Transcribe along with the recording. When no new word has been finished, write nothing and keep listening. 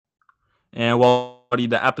And welcome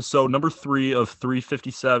to episode number 3 of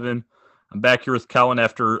 357. I'm back here with Kellan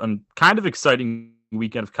after a kind of exciting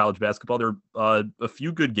weekend of college basketball. There are a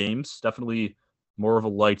few good games, definitely more of a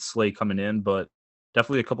light slate coming in, but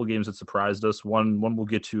definitely a couple games that surprised us. One we'll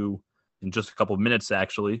get to in just a couple of minutes,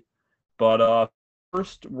 actually. But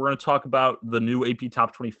first, we're going to talk about the new AP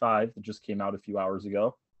Top 25 that just came out a few hours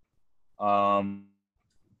ago. Um,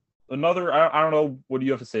 I don't know, what do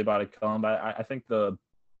you have to say about it, Kellan? But I think the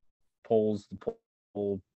poll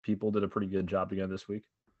people did a pretty good job again this week.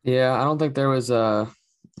 Yeah, I don't think there was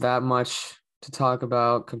that much to talk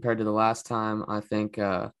about compared to the last time. I think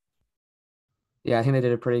they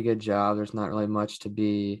did a pretty good job. There's not really much to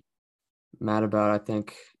be mad about. I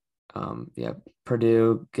think yeah,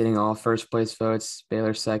 Purdue getting all first place votes,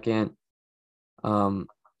 Baylor second. Yeah,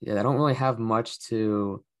 they don't really have much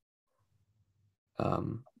to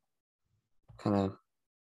um kind of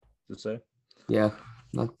To say, yeah,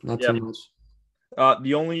 not yeah. too much.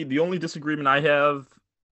 The only disagreement I have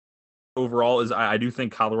overall is I do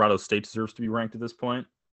think Colorado State deserves to be ranked at this point.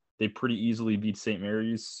 They pretty easily beat St.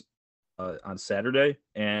 Mary's on Saturday,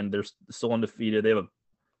 and they're still undefeated. They have a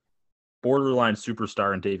borderline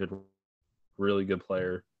superstar in David, really good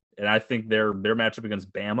player, and I think their matchup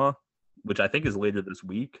against Bama, which I think is later this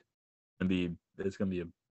week, it's gonna be a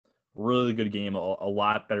really good game, a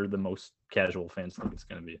lot better than most casual fans think it's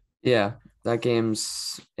gonna be. Yeah, that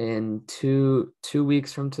game's in two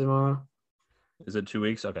weeks from tomorrow. Is it 2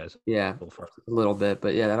 weeks? Okay, so Yeah, a little far. a little bit,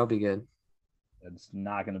 but yeah, that'll be good. It's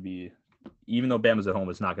not going to be, even though Bama's at home,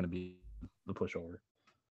 it's not going to be the pushover.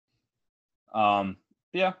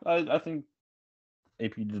 Yeah, I think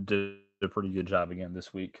AP did a pretty good job again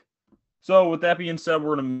this week. So, with that being said,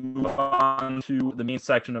 we're going to move on to the main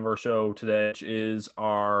section of our show today, which is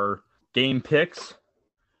our game picks.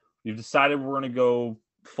 We've decided we're going to go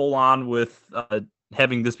full on with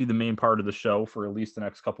having this be the main part of the show for at least the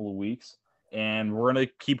next couple of weeks. And we're going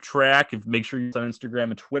to keep track of, make sure you're on Instagram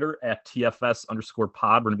and Twitter at TFS_pod.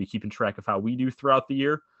 We're going to be keeping track of how we do throughout the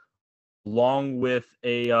year, along with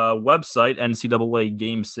a website,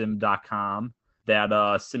 NCAAGamesim.com,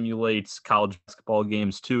 that simulates college basketball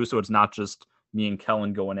games too. So it's not just me and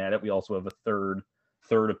Kellan going at it. We also have a third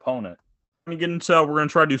opponent. We're going to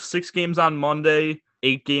try to do 6 games on Monday,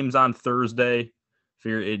 8 games on Thursday.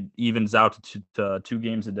 Figure it evens out to 2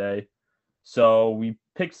 games a day. So we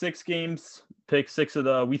pick 6 games, pick 6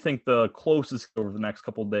 of we think the closest over the next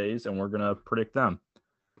couple of days, and we're going to predict them.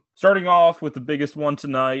 Starting off with the biggest one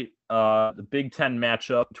tonight, the Big Ten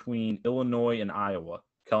matchup between Illinois and Iowa.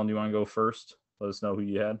 Kellen, do you want to go first? Let us know who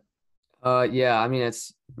you had. Yeah, I mean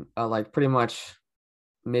it's like pretty much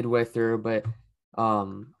midway through, but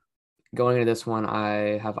um going into this one,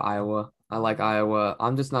 I have Iowa. I like Iowa.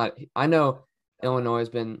 I'm just not. I know Illinois has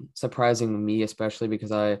been surprising me, especially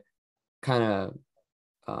because I kind of,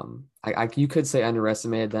 I you could say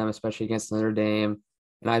underestimated them, especially against Notre Dame,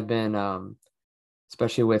 and I've been,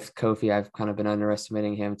 especially with Kofi, I've kind of been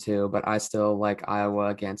underestimating him too. But I still like Iowa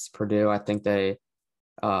against Purdue. I think they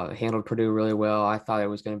handled Purdue really well. I thought it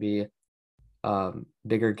was going to be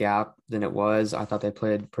bigger gap than it was. I thought they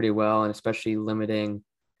played pretty well, and especially limiting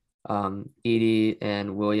Edey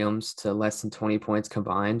and Williams to less than 20 points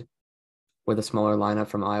combined with a smaller lineup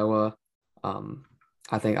from Iowa.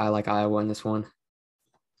 I think I like Iowa in this one.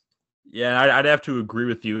 Yeah, I'd have to agree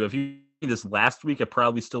with you. If you did this last week, I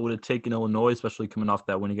probably still would have taken Illinois, especially coming off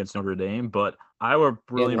that win against Notre Dame. But Iowa And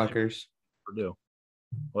really Rutgers. Purdue.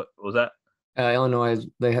 What was that? Illinois,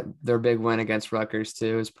 their big win against Rutgers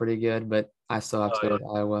too is pretty good, but I still have to Oh, go yeah. with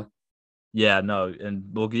Iowa. Yeah, no, and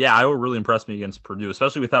well, yeah, Iowa really impressed me against Purdue,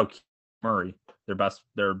 especially without Murray, their best.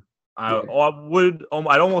 Yeah, I'd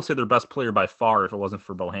almost say their best player by far if it wasn't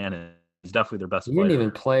for Bohannon. He's definitely their best he didn't player.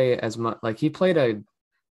 even play as much. He didn't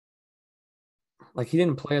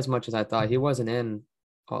play as much as I thought. He wasn't in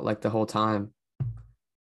like the whole time.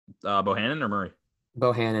 Bohannon or Murray?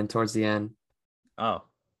 Bohannon towards the end. Oh,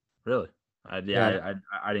 really? I yeah, Yeah,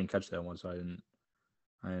 I didn't catch that one, so I didn't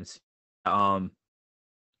see. Um,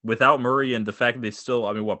 Without Murray and the fact that they still,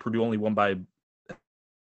 I mean, what Purdue only won by, I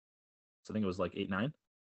think it was like 8-9.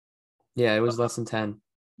 yeah, it was less than 10.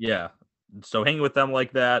 Yeah, so hanging with them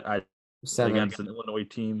like that, I 7. against an Illinois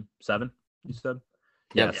team 7. You said,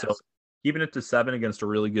 yeah. Yep. So keeping it to 7 against a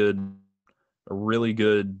really good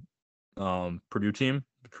Purdue team.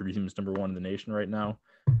 Purdue team is number 1 in the nation right now.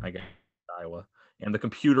 I got Iowa, and the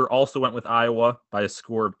computer also went with Iowa by a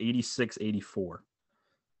score of 86-84.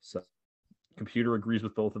 So computer agrees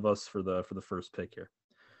with both of us for the first pick here.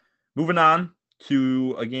 Moving on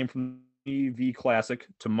to a game from the EV Classic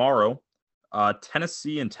tomorrow,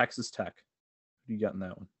 Tennessee and Texas Tech. Who you got in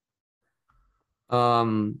that one?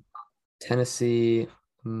 Um, Tennessee.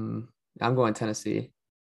 I'm going Tennessee.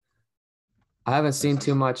 I haven't seen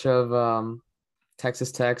too much of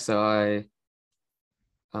Texas Tech, so I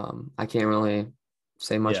can't really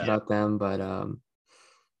say much Yeah. about them, but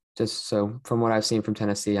just so from what I've seen from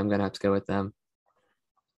Tennessee, I'm gonna have to go with them.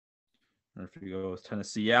 Or if you go with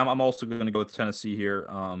Tennessee, yeah, I'm also going to go with Tennessee here.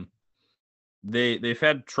 They've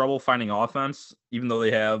had trouble finding offense, even though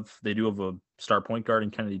they do have a star point guard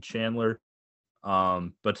in Kennedy Chandler.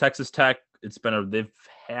 But Texas Tech, they've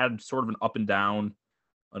had sort of an up and down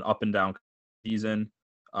season.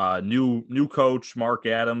 New coach Mark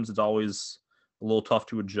Adams. It's always a little tough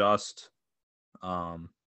to adjust. Um,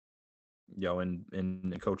 in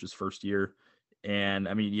the coach's first year, and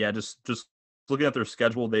I mean, yeah, just looking at their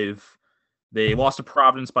schedule, they lost to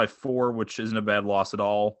Providence by 4, which isn't a bad loss at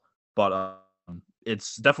all, but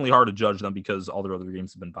it's definitely hard to judge them because all their other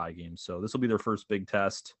games have been bye games. So this will be their first big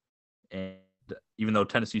test, and even though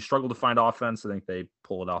Tennessee struggled to find offense, I think they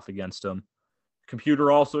pull it off against them.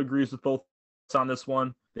 Computer also agrees with both on this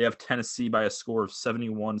one. They have Tennessee by a score of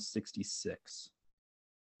 71-66.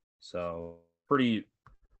 So pretty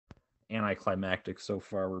anticlimactic so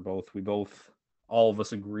far. All of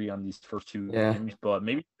us agree on these first two Yeah. games, but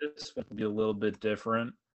maybe this one will be a little bit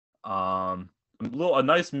different. A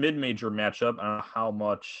nice mid-major matchup. I don't know how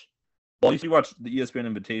much. Well, at least you watch the ESPN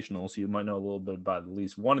Invitational, so you might know a little bit about at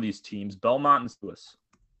least one of these teams. Belmont and St. Louis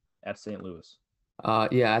at St. Louis.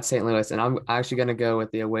 Yeah, at St. Louis, and I'm actually gonna go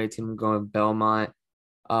with the away team. I'm going with Belmont.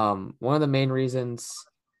 One of the main reasons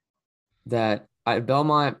that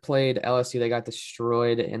Belmont played LSU, they got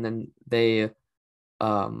destroyed, and then they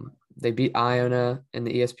beat Iona in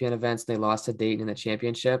the ESPN events. They lost to Dayton in the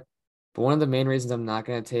championship. But one of the main reasons I'm not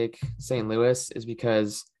going to take St. Louis is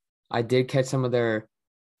because I did catch some of their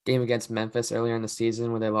game against Memphis earlier in the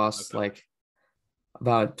season where they lost like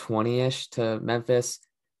about 20-ish to Memphis.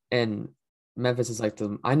 And Memphis is like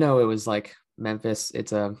I know it was like Memphis.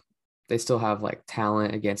 They still have like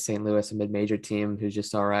talent against St. Louis, a mid-major team who's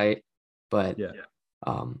just all right. But Yeah.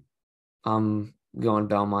 um, I'm going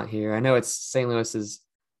Belmont here. I know it's St. Louis's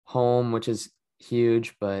home, which is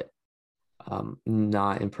huge, but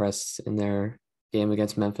not impressed in their game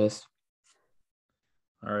against Memphis.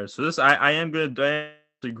 All right. So I am going to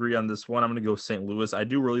agree on this one. I'm going to go St. Louis. I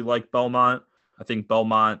do really like Belmont. I think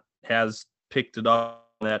Belmont has picked it up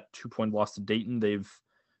that 2-point loss to Dayton.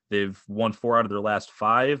 They've won 4 out of their last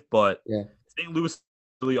 5, but Yeah. St. Louis is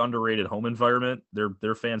a really underrated home environment.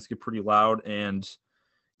 Their fans get pretty loud, and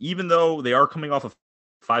even though they are coming off a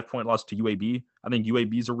 5-point loss to UAB, I think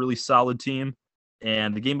UAB is a really solid team.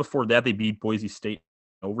 And the game before that, they beat Boise State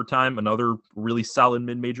in overtime, another really solid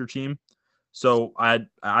mid-major team. So I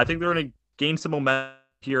think they're going to gain some momentum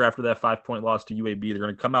here after that 5-point loss to UAB. They're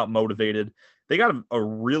going to come out motivated. They got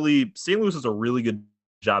St. Louis is a really good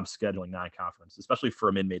job scheduling non-conference, especially for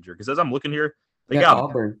a mid-major. Because as I'm looking here, They got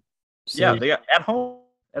Auburn. So they got at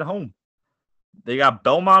home. They got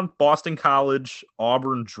Belmont, Boston College,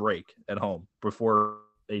 Auburn, Drake at home before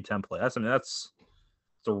A10 play. That's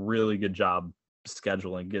a really good job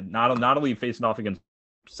scheduling. Good, not only facing off against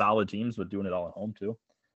solid teams, but doing it all at home too.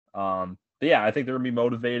 But yeah, I think they're gonna be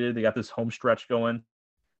motivated. They got this home stretch going.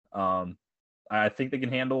 I think they can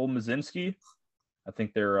handle Mazinski. I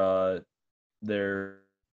think their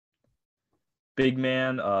big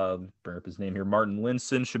man, bring up his name here, Martin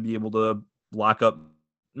Linson, should be able to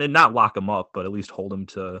not lock him up, but at least hold him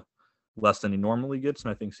to less than he normally gets.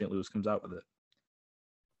 And I think St. Louis comes out with it.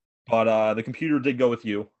 But the computer did go with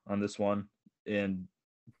you on this one, and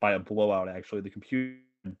by a blowout, actually. The computer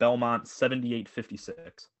Belmont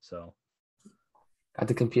 78-56. So got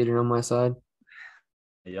the computer on my side.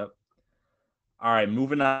 yep. All right,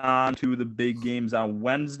 moving on to the big games on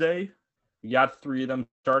Wednesday. We got 3 of them,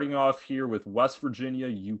 starting off here with West Virginia,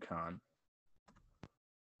 UConn.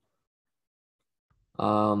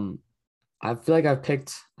 I feel like I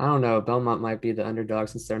don't know, Belmont might be the underdog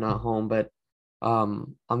since they're not home, but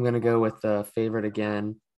I'm gonna go with the favorite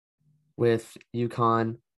again with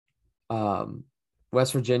UConn. Um,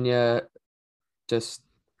 West Virginia just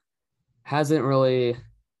hasn't really,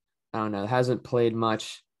 I don't know, hasn't played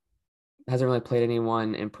much, hasn't really played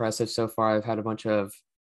anyone impressive so far. I've had a bunch of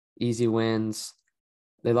easy wins.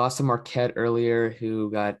 They lost to Marquette earlier, who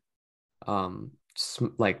got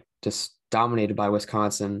just dominated by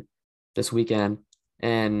Wisconsin this weekend,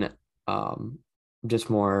 and just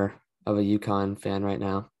more of a UConn fan right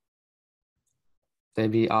now. They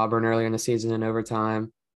beat Auburn earlier in the season in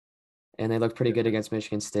overtime, and they looked pretty good against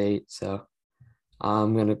Michigan State. So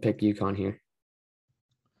I'm gonna pick UConn here.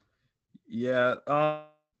 Yeah,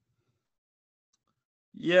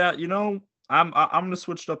 yeah. I'm gonna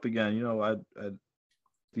switch it up again.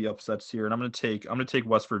 the upsets here, and I'm gonna take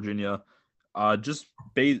West Virginia. Just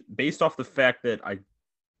based off the fact that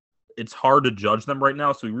it's hard to judge them right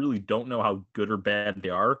now, so we really don't know how good or bad they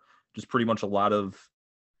are. Just pretty much a lot of,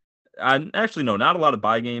 actually no, not a lot of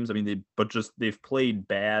bye games. I mean, they've played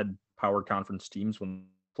bad power conference teams when they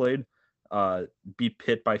played. Beat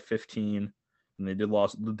Pitt by 15, and they did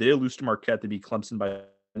lose to Marquette. They beat Clemson by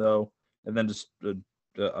though, and then just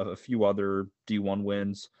a few other D1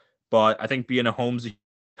 wins. But I think being a home's a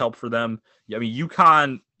help for them. Yeah, I mean,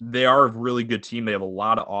 UConn, they are a really good team. They have a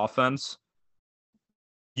lot of offense.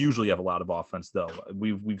 Usually have a lot of offense though.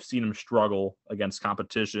 We've seen them struggle against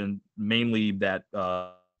competition, mainly that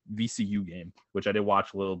VCU game, which I did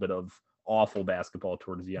watch a little bit of. Awful basketball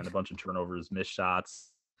towards the end, a bunch of turnovers, missed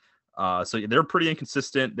shots. So they're pretty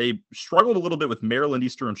inconsistent. They struggled a little bit with Maryland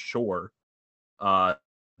Eastern Shore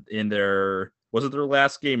in was it their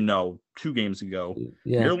last game? No, 2 games ago.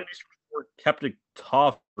 Yeah. Maryland Eastern Shore kept it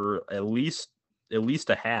tough for at least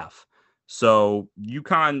a half. So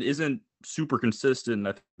UConn isn't super consistent.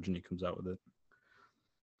 I think Virginia comes out with it.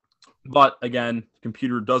 But again,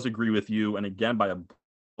 computer does agree with you, and again by a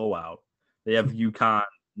blowout. They have UConn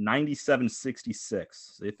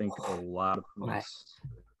 97-66. They think a lot of points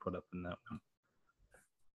put up in that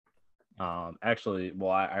one. Actually,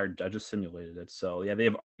 well, I just simulated it. So yeah, they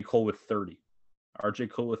have RJ Cole with 30. RJ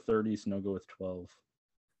Cole with 30, Snogo with 12.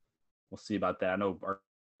 We'll see about that. I know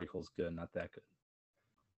RJ Cole's good, not that good.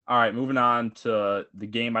 All right, moving on to the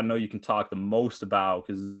game I know you can talk the most about,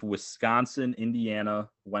 because Wisconsin, Indiana,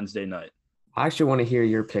 Wednesday night. I actually want to hear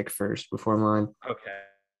your pick first before mine. Okay.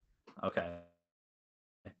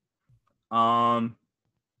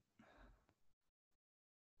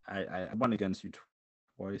 I won against you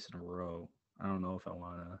twice in a row. I don't know if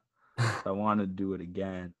I want to do it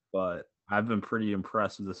again, but I've been pretty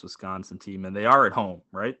impressed with this Wisconsin team, and they are at home,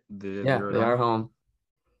 right? They are home.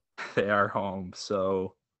 They are home.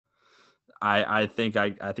 So I think I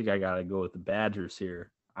gotta go with the Badgers here.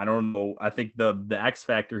 I don't know. I think the X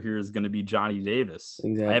factor here is going to be Johnny Davis.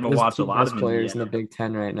 Exactly. I haven't watched a lot of players in the Big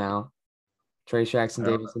Ten right now. Trey Jackson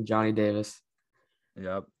Davis and Johnny Davis.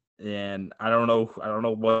 Yep. And I don't know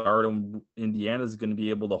what art Indiana is going to be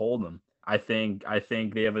able to hold them. I think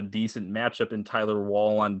they have a decent matchup in Tyler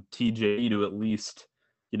Wall on TJ to at least,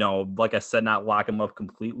 like I said, not lock him up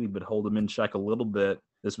completely, but hold him in check a little bit.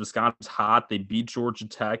 This Wisconsin's hot. They beat Georgia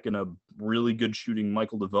Tech in a really good shooting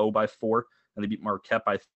Michael DeVoe by 4, and they beat Marquette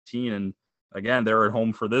by 15. And again, they're at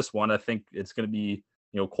home for this one. I think it's going to be,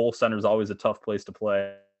 Kohl Center is always a tough place to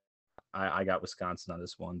play. I got Wisconsin on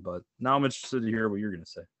this one, but now I'm interested to hear what you're going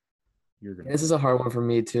to say. This is a hard one for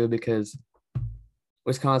me too, because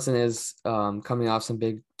Wisconsin is coming off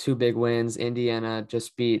two big wins. Indiana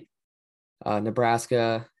just beat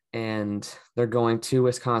Nebraska, and they're going to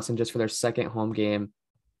Wisconsin just for their second home game.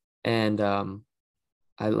 And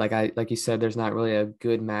like you said, there's not really a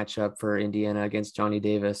good matchup for Indiana against Johnny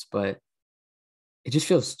Davis, but it just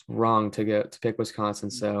feels wrong to pick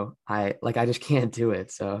Wisconsin. So I just can't do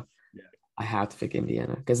it. So yeah. I have to pick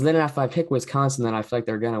Indiana, because then if I pick Wisconsin, then I feel like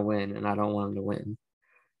they're gonna win, and I don't want them to win.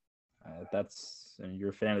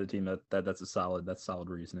 You're a fan of the team. That's solid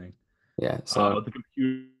reasoning. Yeah. So the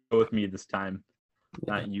computer with me this time,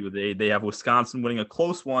 not you. They have Wisconsin winning a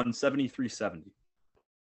close one, 73-70.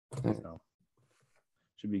 So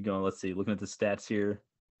should be going. Let's see. Looking at the stats here,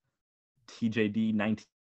 TJD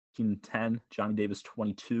 19-10, Johnny Davis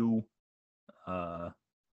 22,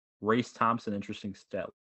 Race Thompson, interesting stat,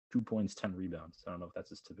 2 points, 10 rebounds. I don't know if that's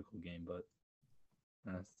his typical game, but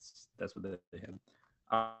that's what they had.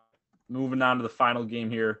 Moving on to the final game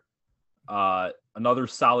here. Another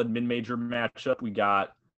solid mid-major matchup. We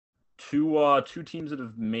got two teams that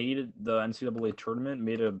have made the NCAA tournament,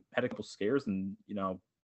 had a couple scares, and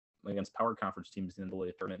against power conference teams in the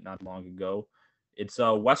NCAA tournament not long ago. It's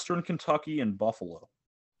Western Kentucky and Buffalo.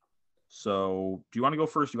 So, do you want to go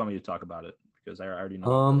first? Do you want me to talk about it? Because I already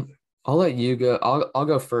know. I'll let you go. I'll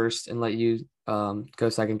go first and let you go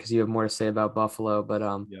second, because you have more to say about Buffalo. But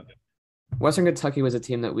yeah. Western Kentucky was a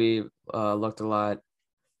team that we looked a lot.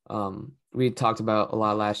 We talked about a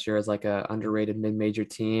lot last year as like a underrated mid-major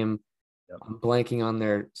team. Yep. I'm blanking on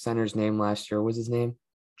their center's name last year. What was his name?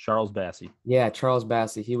 Charles Bassey. Yeah, Charles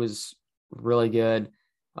Bassey. He was really good.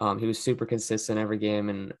 He was super consistent every game,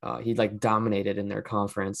 and he dominated in their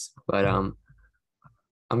conference. But I'm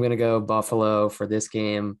gonna go Buffalo for this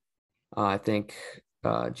game. I think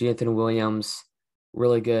Jonathan Williams,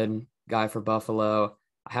 really good guy for Buffalo.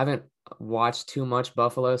 I haven't watched too much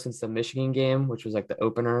Buffalo since the Michigan game, which was the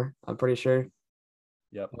opener, I'm pretty sure.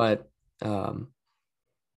 Yep. But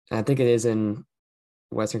I think it is in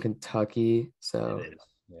Western Kentucky. So it is.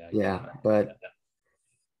 yeah. But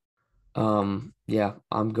Yeah,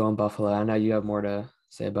 I'm going Buffalo. I know you have more to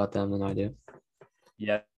say about them than I do.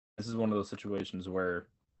 Yeah, this is one of those situations where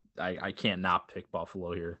I can't not pick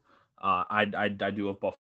Buffalo here. I do have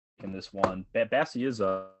Buffalo in this one. Bassie is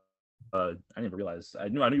I didn't even realize. I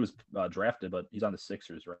knew he was drafted, but he's on the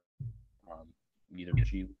Sixers, right? Um, either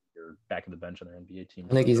G or back in the bench on their NBA team.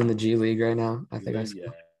 I think So he's in the G League right now. I G think I League, saw. yeah.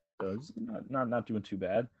 So he's not doing too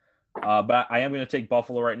bad. But I am going to take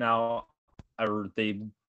Buffalo right now.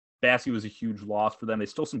 Bassie was a huge loss for them. They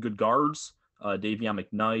still some good guards, Davion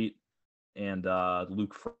McKnight and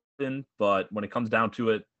Luke Fritton. But when it comes down to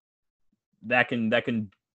it, that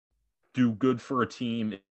can do good for a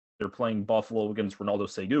team if they're playing Buffalo against Ronaldo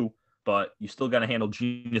Segu. But you still got to handle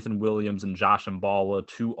Jonathan Williams and Josh Mballa,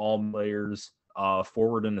 two all players,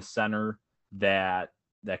 forward in the center that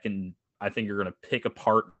can, I think, you're going to pick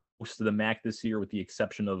apart most of the MAC this year, with the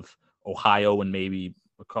exception of Ohio and maybe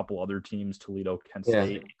a couple other teams, Toledo, Kent Yeah.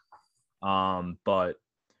 State. But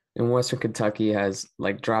And Western Kentucky has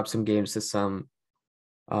like dropped some games to some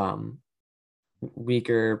um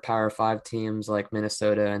weaker Power Five teams like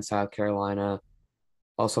Minnesota and South Carolina.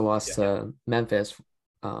 Also lost yeah, to Memphis.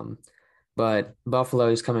 Um, but Buffalo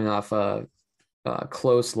is coming off a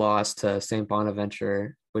close loss to St.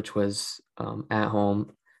 Bonaventure, which was at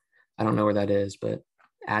home. I don't know where that is, but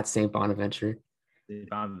at St. Bonaventure.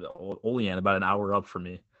 Olean, about an hour up for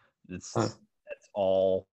me. Uh, That's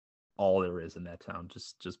all there is in that town,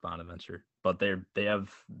 just Bonaventure. But they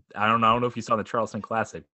have, I don't know if you saw the Charleston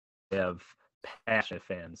Classic. They have passionate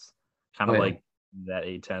fans, kind oh of yeah. like that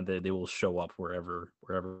A10. They will show up wherever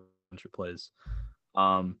Bonaventure plays.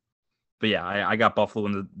 But yeah, I got Buffalo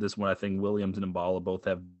in this one. I think Williams and Mballa both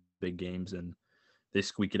have big games, and they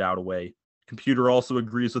squeak it out away. Computer also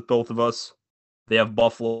agrees with both of us. They have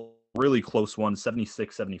Buffalo, really close one,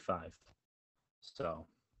 76-75. So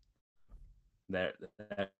that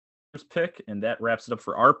pick, and that wraps it up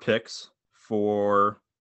for our picks for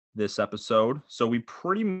this episode. So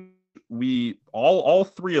we all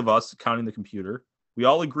three of us, counting the computer, we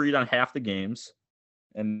all agreed on half the games,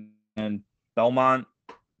 and Belmont,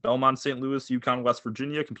 St. Louis, UConn, West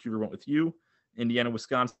Virginia. Computer went with you. Indiana,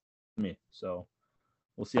 Wisconsin, me. So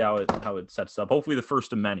we'll see how it sets up. Hopefully, the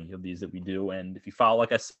first of many of these that we do. And if you follow,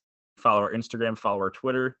 like I said, follow our Instagram, follow our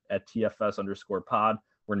Twitter at TFS_pod.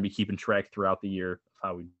 We're going to be keeping track throughout the year of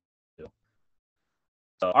how we do.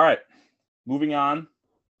 So, all right, moving on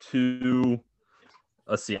to,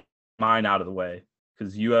 let's see, mine out of the way,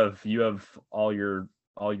 because you have all your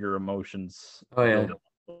emotions. Oh yeah.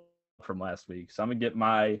 From last week. So I'm gonna get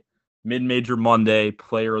my mid-major Monday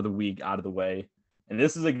player of the week out of the way. And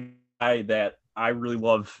this is a guy that I really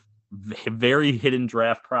love, very hidden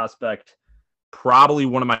draft prospect, probably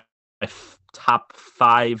one of my top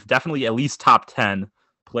 5, definitely at least top 10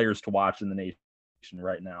 players to watch in the nation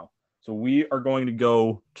right now. So we are going to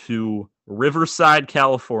go to Riverside,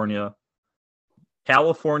 California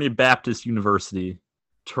Baptist University,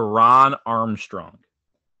 Teron Armstrong.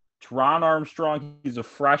 Teron Armstrong, he's a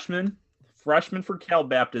freshman for Cal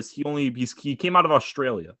Baptist. He came out of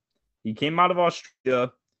Australia.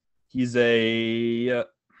 He's I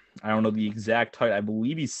don't know the exact height. I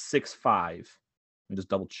believe he's 6'5". Let me just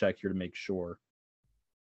double check here to make sure.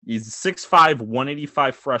 He's 6'5",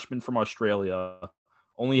 185 freshman from Australia.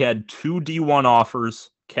 Only had 2 D1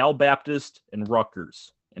 offers, Cal Baptist and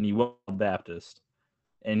Rutgers, and he went to Baptist.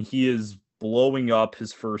 And he is blowing up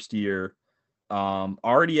his first year.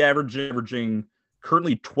 Already averaging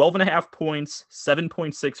currently 12.5 points,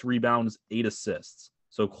 7.6 rebounds, 8 assists.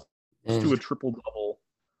 So close to a triple double.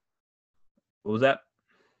 What was that?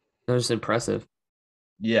 That was impressive.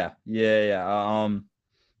 Yeah. I'm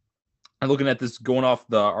looking at this, going off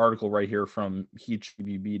the article right here from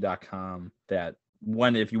HeatGBB.com, that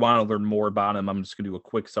if you want to learn more about him, I'm just going to do a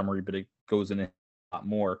quick summary, but it goes in a lot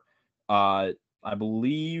more. I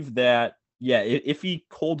believe that, if he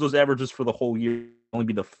holds those averages for the whole year,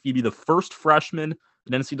 he'd be the first freshman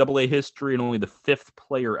in NCAA history and only the 5th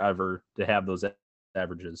player ever to have those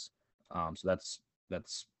averages. So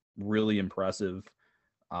that's really impressive.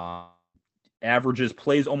 Averages,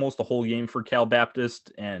 plays almost the whole game for Cal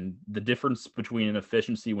Baptist, and the difference between an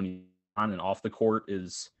efficiency when he's on and off the court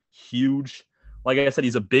is huge. Like I said,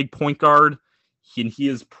 he's a big point guard. He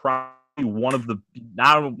is probably one of the,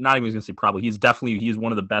 not even going to say probably, he's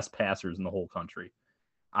one of the best passers in the whole country.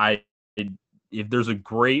 If there's a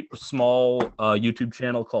great small YouTube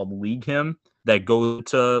channel called League Him that goes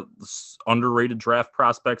to underrated draft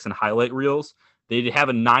prospects and highlight reels, they have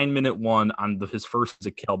a 9-minute one on his first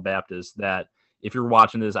at Cal Baptist that, if you're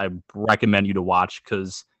watching this, I recommend you to watch,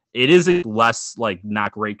 because it is a less, like,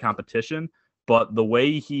 not great competition, but the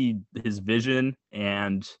way his vision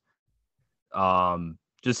and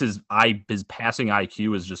Just his passing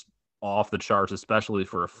IQ is just off the charts, especially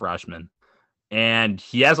for a freshman. And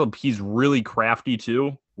he's really crafty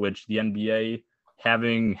too, which the NBA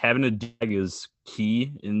having a dig is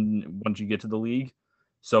key in once you get to the league.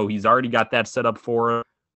 So he's already got that set up for him.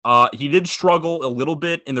 He did struggle a little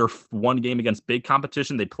bit in their one game against big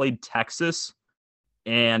competition. They played Texas,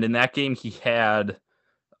 and in that game he had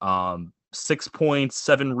 6 points,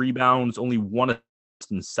 7 rebounds, only 1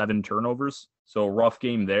 assist and 7 turnovers. So a rough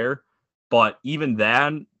game there. But even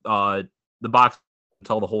then, the box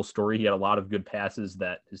tell the whole story. He had a lot of good passes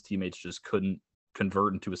that his teammates just couldn't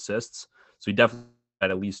convert into assists. So he definitely had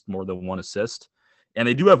at least more than 1 assist. And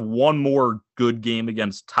they do have one more good game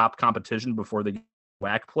against top competition before they get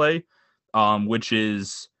WAC play, which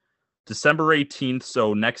is December 18th.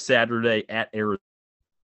 So next Saturday at Arizona.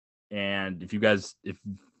 And if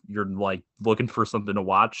you're like looking for something to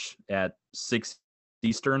watch at 6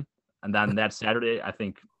 Eastern, and then that Saturday, I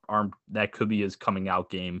think that could be his coming out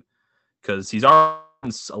game, because he's already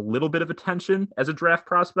a little bit of attention as a draft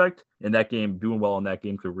prospect, and that game, doing well in that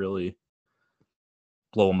game, could really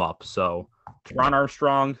blow him up. So Teron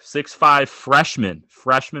Armstrong, 6'5",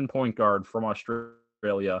 freshman point guard from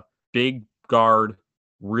Australia, big guard,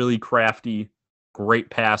 really crafty, great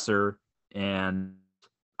passer, and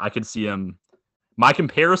I could see him. My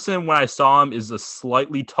comparison when I saw him is a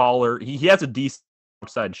slightly taller. He has a decent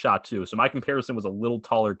outside shot too, so my comparison was a little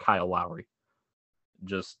taller Kyle Lowry.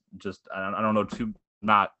 Just I don't know,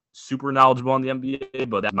 not super knowledgeable on the NBA,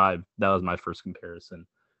 but that was my first comparison.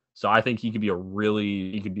 So I think he could be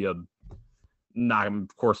not,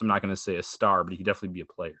 of course I'm not going to say a star, but he could definitely be a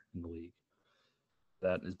player in the league.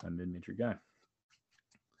 That is my mid-major guy.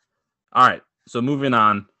 All right, so moving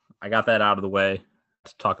on, I got that out of the way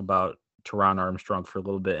to talk about Teron Armstrong for a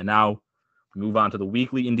little bit, and now we move on to the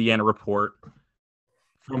weekly Indiana report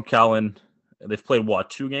from Kellan. They've played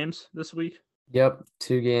 2 games this week? Yep,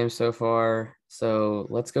 2 games so far. So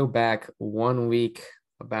let's go back 1 week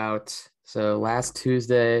so last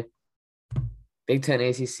Tuesday, Big Ten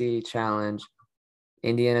ACC Challenge.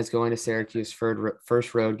 Indiana's going to Syracuse for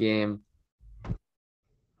first road game.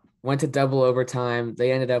 Went to double overtime.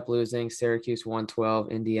 They ended up losing. Syracuse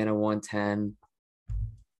 112, Indiana 110.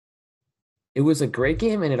 It was a great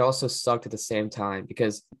game, and it also sucked at the same time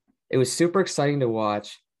because it was super exciting to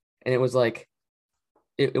watch, and it was like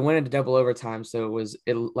it went into double overtime, so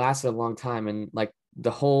it lasted a long time, and like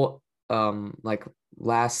the whole like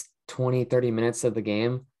last 20-30 minutes of the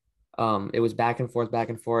game, it was back and forth,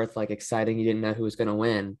 like exciting. You didn't know who was going to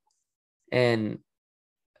win, and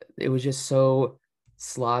it was just so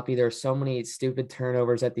sloppy. There were so many stupid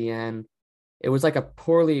turnovers at the end. It was like a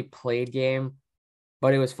poorly played game,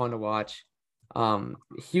 but it was fun to watch.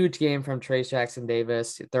 Huge game from Trace Jackson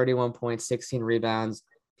Davis, 31 points, 16 rebounds.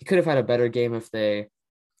 He could have had a better game if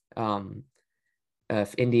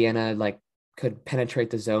Indiana like could penetrate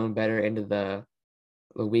the zone better into the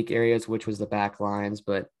weak areas, which was the back lines,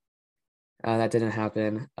 but that didn't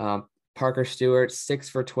happen. Parker Stewart, 6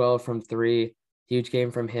 for 12 from 3. Huge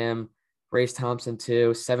game from him. Race Thompson,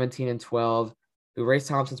 too, 17 and 12. Race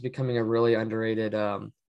Thompson's becoming a really underrated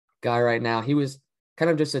guy right now. He was kind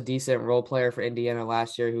of just a decent role player for Indiana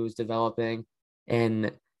last year who was developing,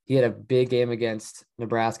 and he had a big game against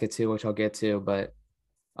Nebraska, too, which I'll get to, but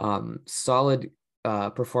solid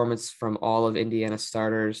performance from all of Indiana's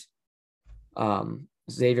starters.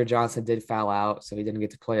 Xavier Johnson did foul out, so he didn't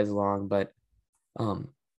get to play as long, but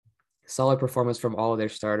solid performance from all of their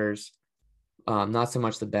starters. Not so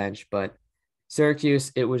much the bench, but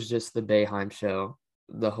Syracuse, it was just the Boeheim show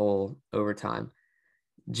the whole overtime.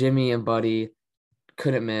 Jimmy and Buddy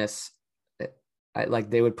couldn't miss. Like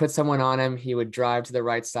they would put someone on him, he would drive to the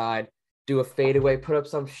right side, do a fadeaway, put up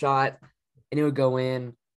some shot, and it would go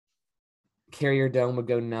in. Carrier Dome would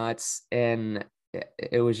go nuts, and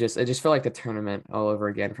it just felt like the tournament all over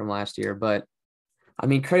again from last year. But I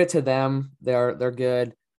mean, credit to them, they're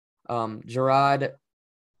good. Gerard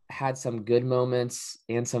had some good moments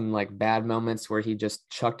and some like bad moments where he just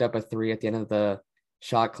chucked up a 3 at the end of the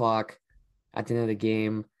shot clock at the end of the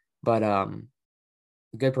game, but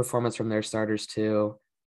good performance from their starters too.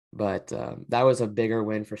 But that was a bigger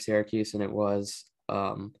win for Syracuse than it was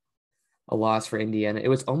a loss for Indiana. It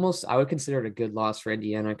was almost, I would consider it a good loss for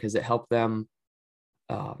Indiana because it helped them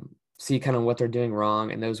see kind of what they're doing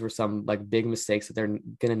wrong, and those were some like big mistakes that they're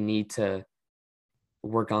gonna need to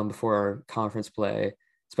work on before conference play,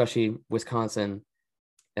 especially Wisconsin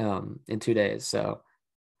in 2 days. So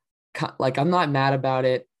like I'm not mad about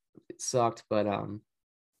it. It sucked, but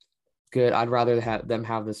good. I'd rather them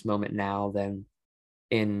have this moment now than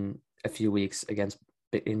in a few weeks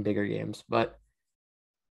in bigger games. But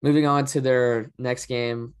moving on to their next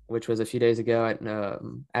game, which was a few days ago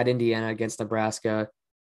at Indiana against Nebraska.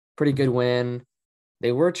 Pretty good win.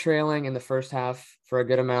 They were trailing in the first half for a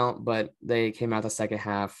good amount, but they came out the second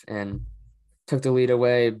half and took the lead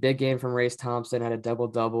away. Big game from Race Thompson, had a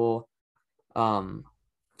double-double.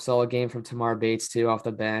 Solid game from Tamar Bates too off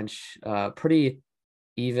the bench. Pretty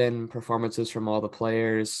even performances from all the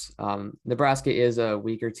players. Nebraska is a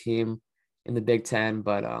weaker team in the Big Ten,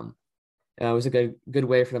 but it was a good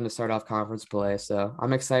way for them to start off conference play. So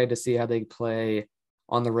I'm excited to see how they play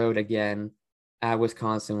on the road again at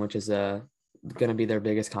Wisconsin, which is going to be their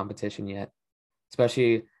biggest competition yet,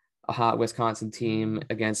 especially a hot Wisconsin team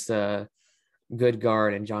against a good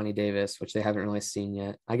guard and Johnny Davis, which they haven't really seen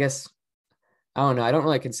yet. I guess I don't know. I don't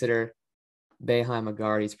really consider Boeheim a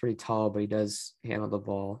guard. He's pretty tall, but he does handle the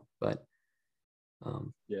ball. But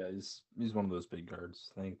yeah, he's one of those big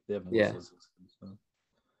guards. I think they have yeah.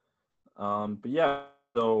 But yeah,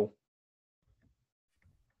 so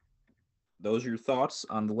those are your thoughts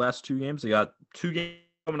on the last two games. They got two games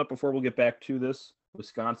coming up before we'll get back to this: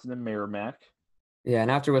 Wisconsin and Merrimack. Yeah,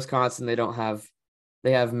 and after Wisconsin, they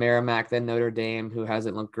have Merrimack, then Notre Dame, who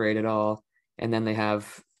hasn't looked great at all, and then they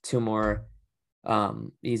have two more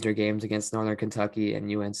easier games against Northern Kentucky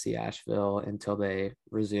and UNC Asheville until they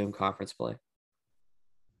resume conference play.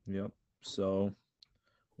 Yep. So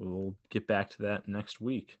we'll get back to that next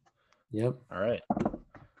week. Yep. All right.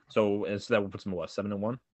 So that puts them what,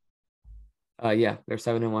 7-1? Yeah, they're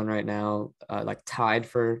 7-1 right now, like tied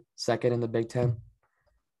for second in the Big Ten.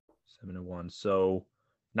 7-1. So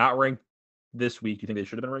not ranked this week. You think they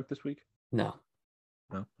should have been ranked this week? No.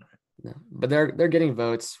 No. All right. No, but they're getting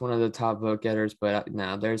votes, one of the top vote getters. But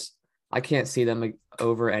no, I can't see them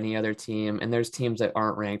over any other team. And there's teams that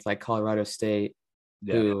aren't ranked, like Colorado State,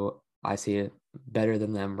 who I see it better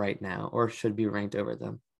than them right now, or should be ranked over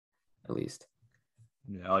them, at least.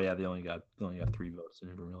 Yeah. Oh yeah, they only got 3 votes. I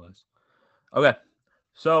didn't realize. Okay,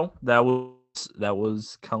 so that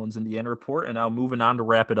was Kellan's Indiana report, and now moving on to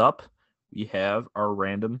wrap it up, we have our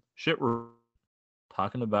random shit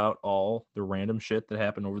talking about all the random shit that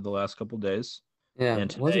happened over the last couple of days. Yeah, and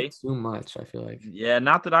it today, wasn't too much, I feel like. Yeah,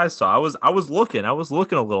 not that I saw. I was looking a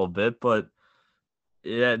little bit, but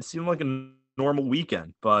yeah, it seemed like a normal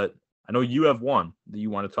weekend. But I know you have one that you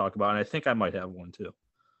want to talk about, and I think I might have one too.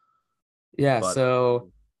 Yeah, But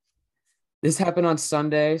so this happened on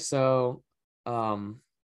Sunday, so kind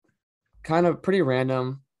of pretty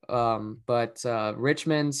random. But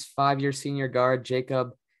Richmond's 5-year senior guard,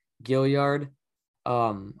 Jacob Gilliard,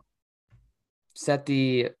 set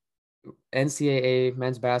the NCAA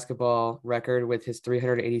men's basketball record with his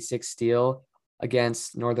 386 steal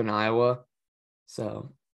against Northern Iowa.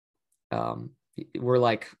 So we're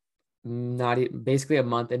like basically a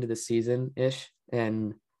month into the season ish,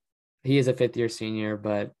 and he is a 5th-year senior,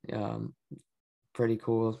 but pretty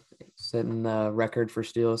cool, setting the record for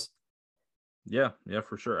steals. Yeah,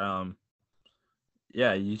 for sure.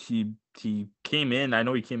 Yeah, he came in. I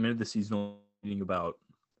know he came into the season leading about,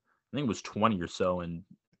 I think it was 20 or so, and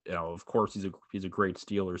of course he's a great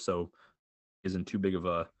stealer, so isn't too big of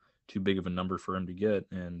a number for him to get,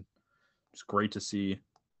 and it's great to see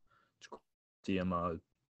him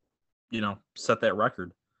set that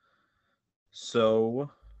record.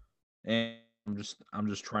 So, and I'm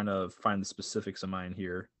just trying to find the specifics of mine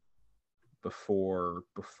here before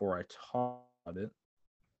I talk about it,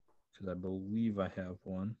 because I believe I have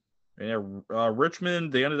one. Yeah,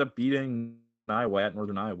 Richmond, they ended up beating Iowa at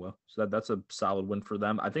Northern Iowa, so that's a solid win for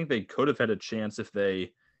them. I think they could have had a chance if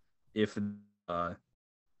they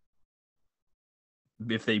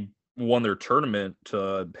won their tournament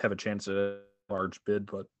to have a chance at a large bid,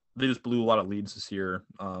 but they just blew a lot of leads this year.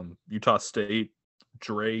 Utah State,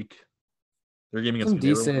 Drake, they're game against Some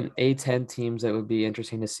decent Maryland. A10 teams that would be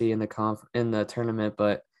interesting to see in the tournament,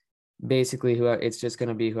 but basically it's just going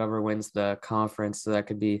to be whoever wins the conference. So that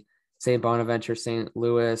could be St. Bonaventure, St.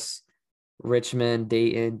 Louis, Richmond,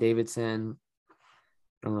 Dayton, Davidson.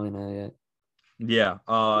 I don't really know yet. Yeah.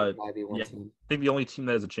 Might be one team. I think the only team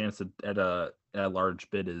that has a chance at a large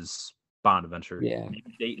bid is Bonaventure. Yeah.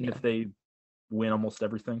 Maybe Dayton if they win almost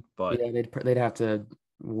everything, but yeah, they'd have to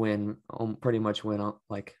pretty much win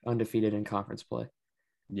like undefeated in conference play.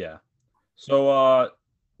 Yeah. So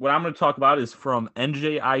what I'm going to talk about is from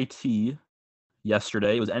NJIT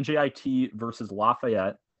yesterday. It was NJIT versus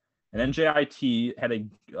Lafayette, and NJIT had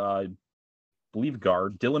a believe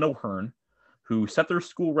guard, Dylan O'Hearn, who set their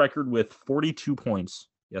school record with 42 points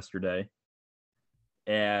yesterday.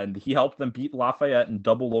 And he helped them beat Lafayette in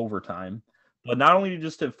double overtime. But not only did he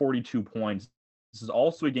just have 42 points, this is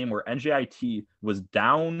also a game where NJIT was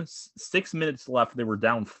down 6 minutes left. They were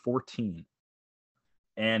down 14.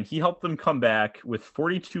 and he helped them come back with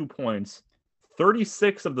 42 points.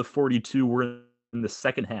 36 of the 42 were in the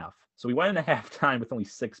second half. So we went into halftime with only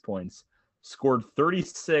 6 points, scored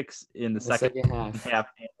 36 in the second half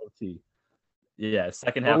and OT. Yeah,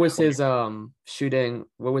 second half. What was his shooting?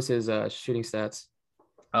 What was his shooting stats?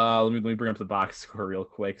 Let me bring up the box score real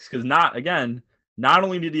quick, because not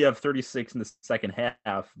only did he have 36 in the second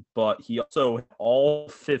half, but he also all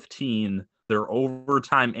 15 their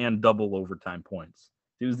overtime and double overtime points.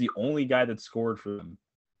 He was the only guy that scored for them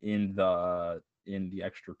in the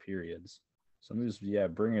extra periods. So let me just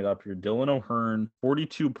bring it up here. Dylan O'Hearn,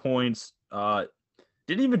 42 points.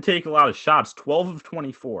 Didn't even take a lot of shots. 12 of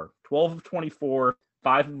 24. 12 of 24,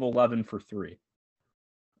 5 of 11 for 3.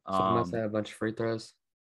 So he must have a bunch of free throws.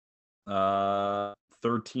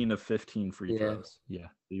 13 of 15 free throws. Yeah.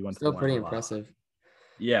 You went still pretty impressive.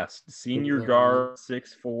 Yes. Senior guard,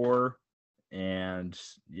 6'4", and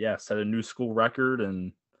set a new school record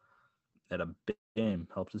and had a big game,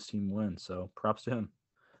 helped his team win. So props to him.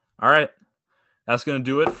 All right. That's going to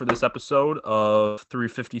do it for this episode of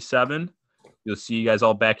 357. You'll see you guys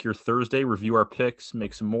all back here Thursday, review our picks,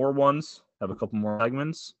 make some more ones, have a couple more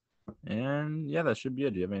segments. And that should be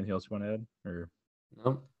it. Do you have anything else you want to add? Or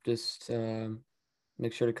nope. Just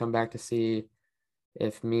make sure to come back to see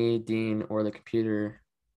if me, Dean, or the computer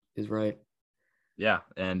is right. Yeah.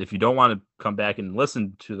 And if you don't want to come back and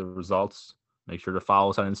listen to the results, make sure to follow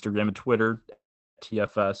us on Instagram and Twitter,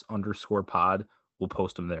 TFS_pod. We'll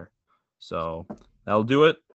post them there. So that'll do it.